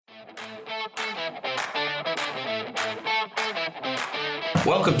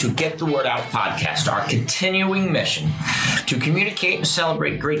Welcome to Get the Word Out podcast, our continuing mission to communicate and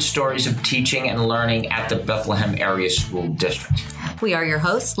celebrate great stories of teaching and learning at the Bethlehem Area School District. We are your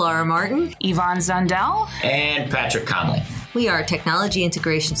hosts, Laura Martin, Yvonne Zundell, and Patrick Conley. We are technology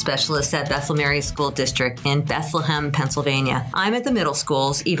integration specialists at Bethlehem Area School District in Bethlehem, Pennsylvania. I'm at the middle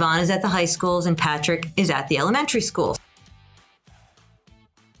schools, Yvonne is at the high schools, and Patrick is at the elementary schools.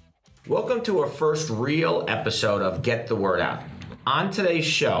 Welcome to our first real episode of Get the Word Out. On today's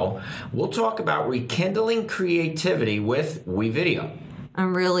show, we'll talk about rekindling creativity with WeVideo.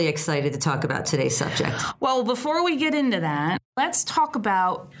 I'm really excited to talk about today's subject. Well, before we get into that, let's talk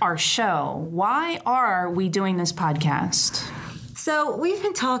about our show. Why are we doing this podcast? So we've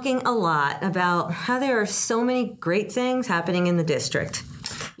been talking a lot about how there are so many great things happening in the district.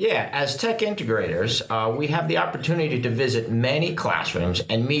 Yeah, as tech integrators, we have the opportunity to visit many classrooms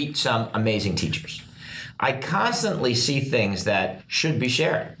and meet some amazing teachers. I constantly see things that should be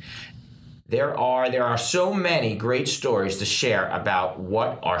shared. There are so many great stories to share about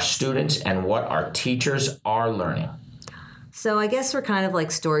what our students and what our teachers are learning. So I guess we're kind of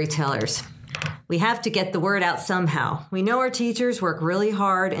like storytellers. We have to get the word out somehow. We know our teachers work really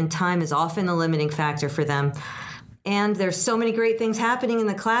hard and time is often a limiting factor for them. And there's so many great things happening in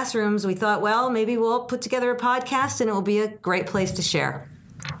the classrooms, we thought, well, maybe we'll put together a podcast and it will be a great place to share.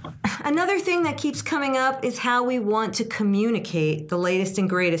 Another thing that keeps coming up is how we want to communicate the latest and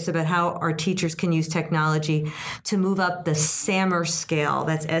greatest about how our teachers can use technology to move up the SAMR scale.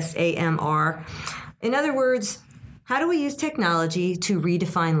 That's SAMR. In other words, how do we use technology to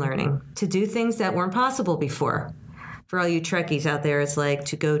redefine learning, to do things that weren't possible before? For all you Trekkies out there, it's like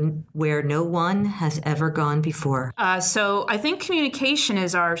to go where no one has ever gone before. So I think communication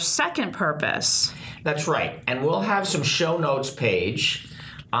is our second purpose. That's right. And we'll have some show notes page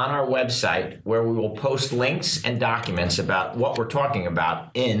on our website where we will post links and documents about what we're talking about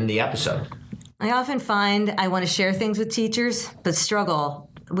in the episode. I often find I want to share things with teachers, but struggle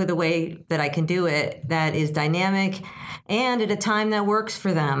with a way that I can do it that is dynamic and at a time that works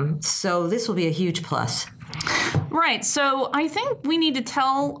for them. So this will be a huge plus. Right. So I think we need to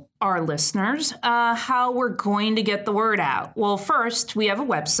tell our listeners how we're going to get the word out. Well, first, we have a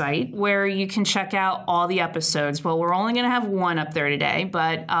website where you can check out all the episodes. Well, we're only going to have one up there today,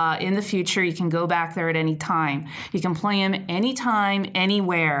 but in the future, you can go back there at any time. You can play them anytime,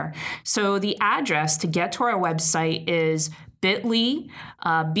 anywhere. So the address to get to our website is bit.ly,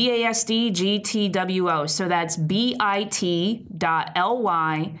 BASDGTWO. So that's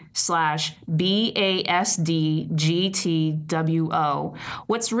bit.ly/BASDGTWO.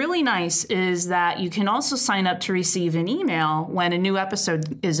 What's really nice is that you can also sign up to receive an email when a new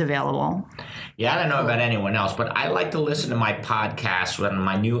episode is available. Yeah, I don't know about anyone else, but I like to listen to my podcasts with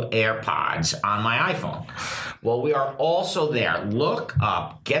my new AirPods on my iPhone. Well, we are also there. Look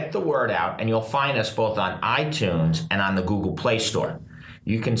up, Get the Word Out, and you'll find us both on iTunes and on the Google Play Store.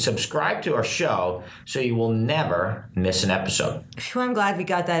 You can subscribe to our show so you will never miss an episode. Phew, I'm glad we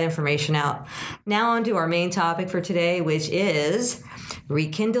got that information out. Now on to our main topic for today, which is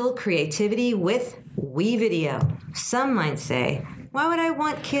rekindle creativity with WeVideo. Some might say, why would I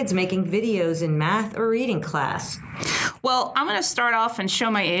want kids making videos in math or reading class? Well, I'm going to start off and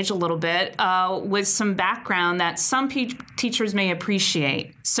show my age a little bit with some background that some teachers may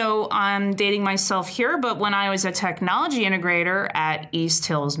appreciate. So I'm dating myself here, but when I was a technology integrator at East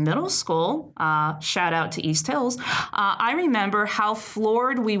Hills Middle School, shout out to East Hills, I remember how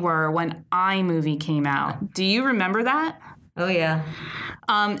floored we were when iMovie came out. Do you remember that? Oh, yeah.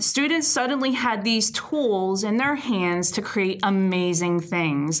 Students suddenly had these tools in their hands to create amazing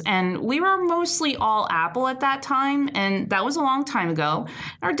things. And we were mostly all Apple at that time, and that was a long time ago.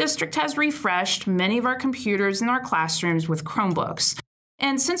 Our district has refreshed many of our computers in our classrooms with Chromebooks.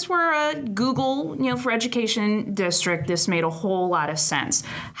 And since we're a Google, for Education district, this made a whole lot of sense.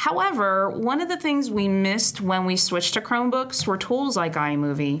 However, one of the things we missed when we switched to Chromebooks were tools like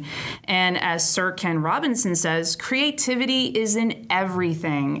iMovie. And as Sir Ken Robinson says, creativity is in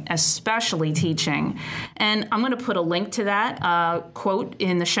everything, especially teaching. And I'm going to put a link to that quote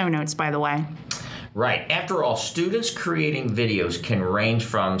in the show notes, by the way. Right. After all, students creating videos can range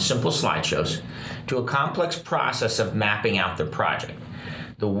from simple slideshows to a complex process of mapping out their project.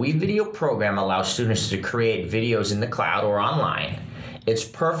 The WeVideo program allows students to create videos in the cloud or online. It's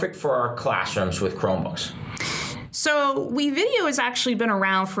perfect for our classrooms with Chromebooks. So WeVideo has actually been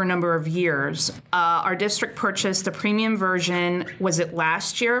around for a number of years. Our district purchased the premium version, was it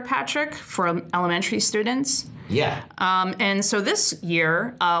last year, Patrick, for elementary students? Yeah. And so this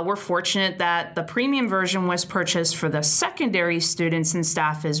year, we're fortunate that the premium version was purchased for the secondary students and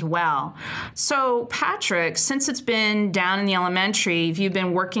staff as well. So, Patrick, since it's been down in the elementary, have you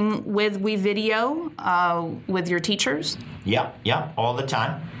been working with WeVideo with your teachers? Yep, all the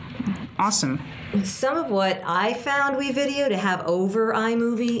time. Awesome. Some of what I found WeVideo to have over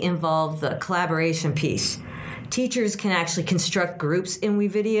iMovie involved the collaboration piece. Teachers can actually construct groups in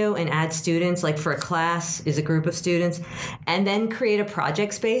WeVideo and add students, like for a class is a group of students, and then create a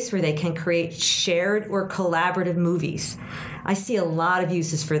project space where they can create shared or collaborative movies. I see a lot of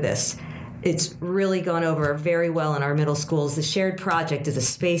uses for this. It's really gone over very well in our middle schools. The shared project is a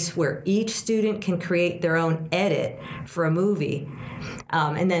space where each student can create their own edit for a movie.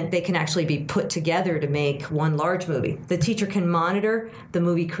 And then they can actually be put together to make one large movie. The teacher can monitor the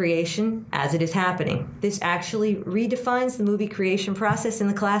movie creation as it is happening. This actually redefines the movie creation process in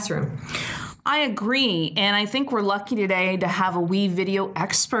the classroom. I agree, and I think we're lucky today to have a WeVideo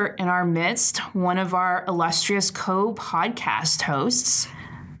expert in our midst, one of our illustrious co-podcast hosts.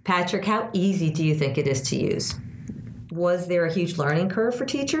 Patrick, how easy do you think it is to use? Was there a huge learning curve for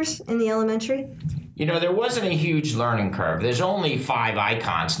teachers in the elementary? There wasn't a huge learning curve. There's only 5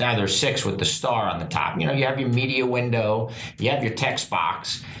 icons. Now there's 6 with the star on the top. You have your media window, you have your text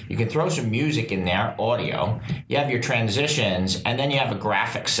box, you can throw some music in there, audio, you have your transitions, and then you have a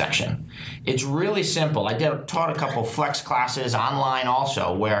graphics section. It's really simple. I taught a couple flex classes online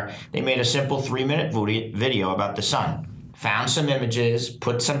also where they made a simple 3-minute video about the sun. Found some images,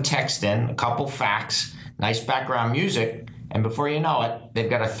 put some text in, a couple facts, nice background music, and before you know it, they've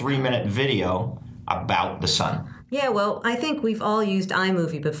got a 3-minute video about the sun. Yeah, well, I think we've all used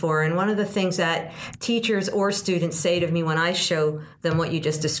iMovie before, and one of the things that teachers or students say to me when I show them what you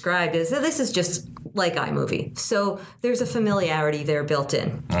just described is that this is just like iMovie. So there's a familiarity there built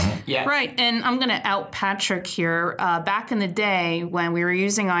in. Mm-hmm. Yeah. Right, and I'm going to out Patrick here. Back in the day when we were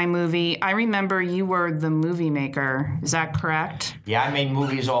using iMovie, I remember you were the movie maker. Is that correct? Yeah, I made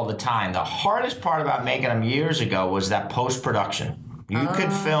movies all the time. The hardest part about making them years ago was that post-production. You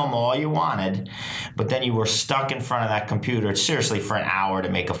could film all you wanted, but then you were stuck in front of that computer, seriously, for an hour to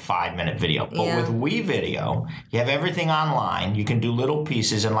make a 5-minute video. But with WeVideo, you have everything online. You can do little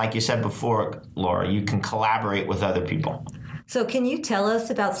pieces, and like you said before, Laura, you can collaborate with other people. So can you tell us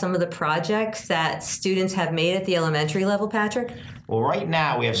about some of the projects that students have made at the elementary level, Patrick? Well, right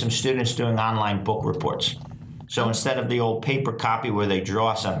now we have some students doing online book reports. So instead of the old paper copy where they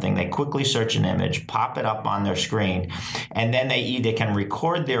draw something, they quickly search an image, pop it up on their screen, and then they either can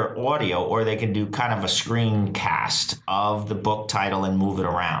record their audio or they can do kind of a screencast of the book title and move it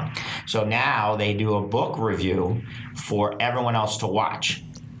around. So now they do a book review for everyone else to watch.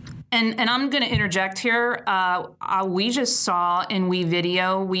 And I'm going to interject here. We just saw in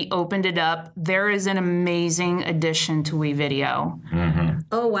WeVideo, we opened it up. There is an amazing addition to WeVideo. Mm-hmm.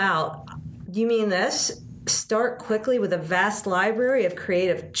 Oh, wow. You mean this? Start quickly with a vast library of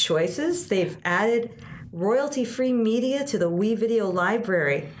creative choices. They've added royalty-free media to the WeVideo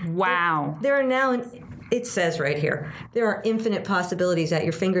library. Wow. There are now, it says right here, there are infinite possibilities at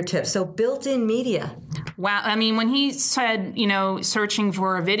your fingertips. So built-in media. Wow. I mean, when he said, searching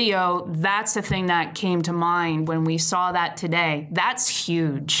for a video, that's the thing that came to mind when we saw that today. That's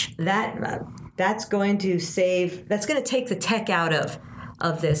huge. That's going to take the tech out of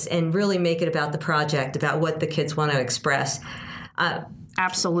this and really make it about the project, about what the kids want to express.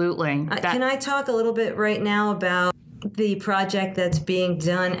 Absolutely. Can I talk a little bit right now about the project that's being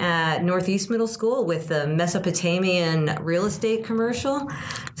done at Northeast Middle School with the Mesopotamian real estate commercial?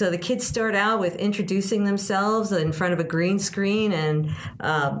 So the kids start out with introducing themselves in front of a green screen and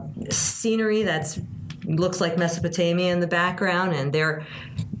scenery that looks like Mesopotamia in the background, and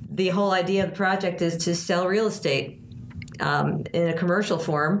the whole idea of the project is to sell real estate in a commercial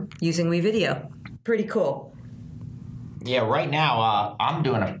form using WeVideo. Pretty cool. Yeah, right now I'm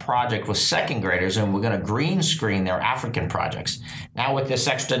doing a project with second graders, and we're going to green screen their African projects. Now with this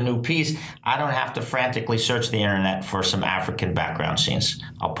extra new piece, I don't have to frantically search the internet for some African background scenes.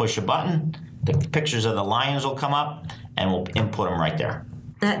 I'll push a button, the pictures of the lions will come up, and we'll input them right there.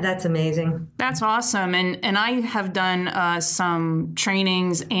 That's amazing. That's awesome. And I have done some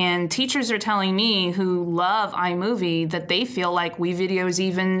trainings, and teachers are telling me who love iMovie that they feel like WeVideo is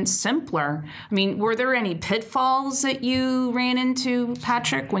even simpler. I mean, were there any pitfalls that you ran into,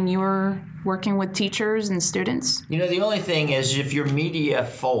 Patrick, when you were working with teachers and students? The only thing is if your media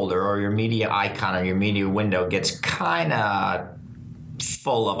folder or your media icon or your media window gets kind of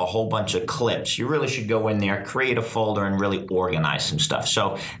full of a whole bunch of clips. You really should go in there, create a folder, and really organize some stuff.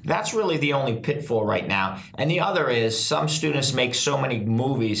 So that's really the only pitfall right now. And the other is some students make so many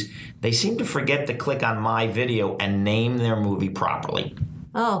movies, they seem to forget to click on My Video and name their movie properly.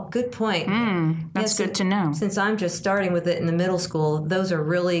 Oh, good point. That's good to know. Since I'm just starting with it in the middle school, those are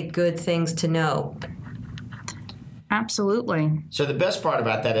really good things to know. Absolutely. So the best part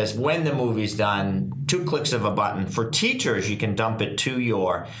about that is when the movie's done, 2 clicks of a button. For teachers, you can dump it to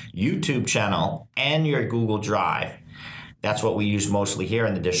your YouTube channel and your Google Drive. That's what we use mostly here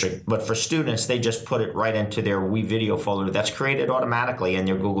in the district. But for students, they just put it right into their WeVideo folder that's created automatically in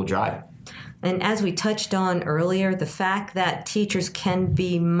their Google Drive. And as we touched on earlier, the fact that teachers can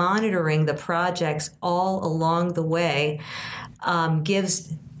be monitoring the projects all along the way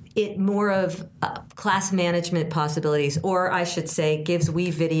gives it more of class management possibilities, or I should say gives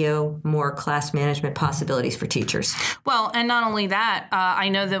WeVideo more class management possibilities for teachers. Well, and not only that, I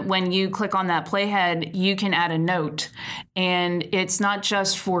know that when you click on that playhead, you can add a note. And it's not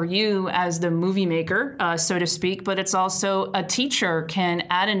just for you as the movie maker, so to speak, but it's also a teacher can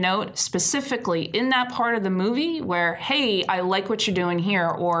add a note specifically in that part of the movie where, hey, I like what you're doing here,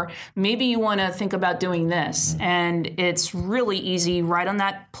 or maybe you want to think about doing this. And it's really easy right on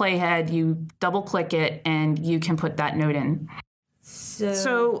that playhead. You double click it and you can put that note in.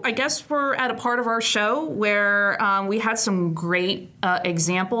 So I guess we're at a part of our show where we had some great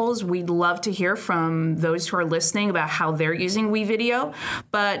examples. We'd love to hear from those who are listening about how they're using WeVideo.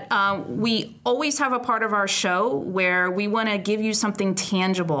 But we always have a part of our show where we want to give you something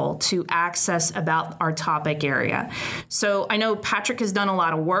tangible to access about our topic area. So I know Patrick has done a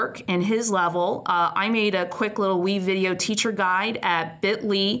lot of work in his level. I made a quick little WeVideo teacher guide at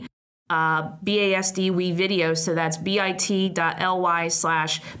bit.ly. BASD WeVideo, so that's bit.ly/BASD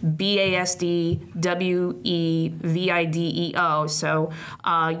WeVideo. So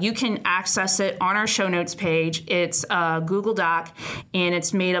you can access it on our show notes page. It's a Google Doc, and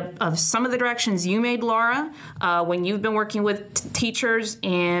it's made up of some of the directions you made, Laura, when you've been working with teachers,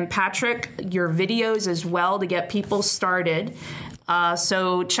 and Patrick, your videos as well to get people started.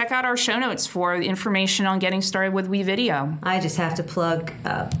 So check out our show notes for information on getting started with WeVideo. I just have to plug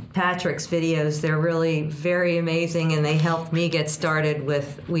Patrick's videos. They're really very amazing, and they helped me get started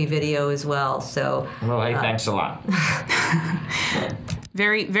with WeVideo as well. So, well, hey, thanks a lot.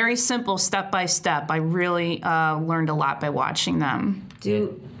 Very, very simple, step by step. I really learned a lot by watching them.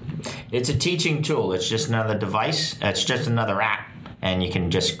 It's a teaching tool. It's just another device. It's just another app. And you can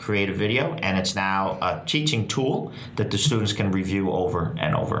just create a video, and it's now a teaching tool that the students can review over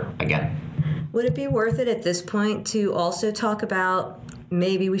and over again. Would it be worth it at this point to also talk about,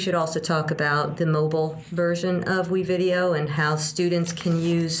 maybe we should also talk about the mobile version of WeVideo and how students can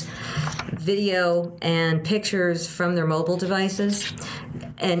use video and pictures from their mobile devices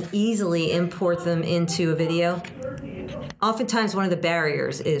and easily import them into a video? Oftentimes one of the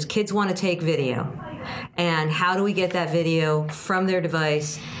barriers is kids want to take video. And how do we get that video from their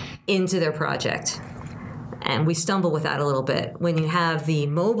device into their project? And we stumble with that a little bit. When you have the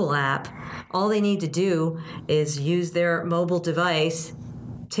mobile app, all they need to do is use their mobile device,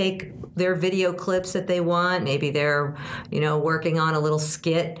 take their video clips that they want. Maybe they're, working on a little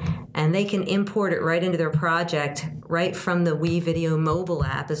skit, and they can import it right into their project right from the WeVideo mobile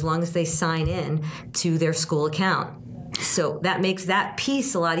app as long as they sign in to their school account. So that makes that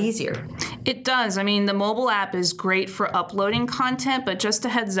piece a lot easier. It does. I mean, the mobile app is great for uploading content, but just a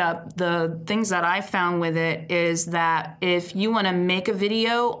heads up, the things that I found with it is that if you want to make a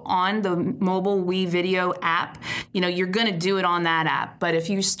video on the mobile WeVideo app, you're going to do it on that app. But if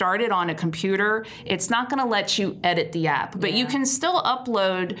you start it on a computer, it's not going to let you edit the app. But you can still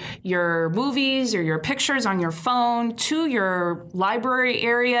upload your movies or your pictures on your phone to your library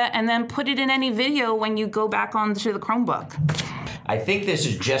area and then put it in any video when you go back onto the Chromebook. I think this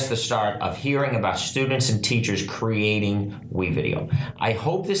is just the start of hearing about students and teachers creating WeVideo. I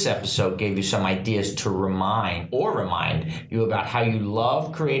hope this episode gave you some ideas to remind you about how you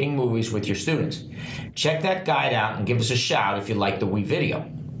love creating movies with your students. Check that guide out and give us a shout if you like the WeVideo.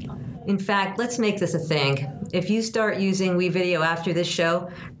 In fact, let's make this a thing. If you start using WeVideo after this show,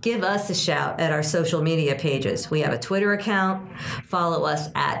 give us a shout at our social media pages. We have a Twitter account. Follow us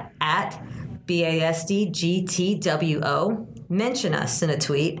at BASDGTWO. Mention us in a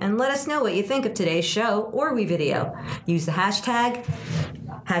tweet and let us know what you think of today's show or WeVideo. Use the hashtag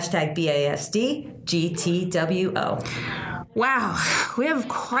BASDGTWO. Wow, we have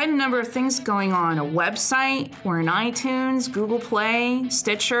quite a number of things going on. A website, we're in iTunes, Google Play,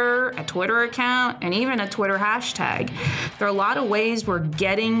 Stitcher, a Twitter account, and even a Twitter hashtag. There are a lot of ways we're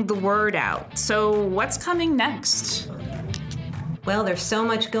getting the word out. So what's coming next? Well, there's so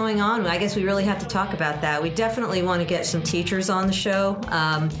much going on. I guess we really have to talk about that. We definitely want to get some teachers on the show.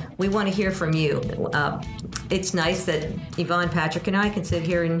 We want to hear from you. It's nice that Yvonne, Patrick, and I can sit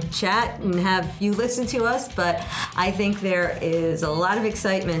here and chat and have you listen to us, but I think there is a lot of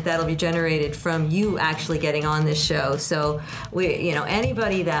excitement that'll be generated from you actually getting on this show. So,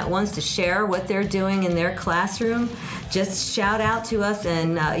 anybody that wants to share what they're doing in their classroom, just shout out to us,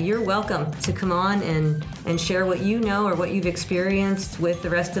 and you're welcome to come on and share what you know or what you've experienced with the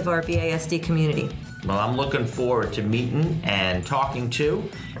rest of our BASD community. Well, I'm looking forward to meeting and talking to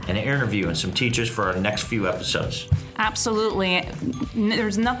and interviewing some teachers for our next few episodes. Absolutely.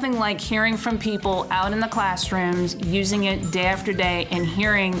 There's nothing like hearing from people out in the classrooms, using it day after day, and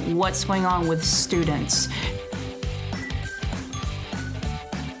hearing what's going on with students.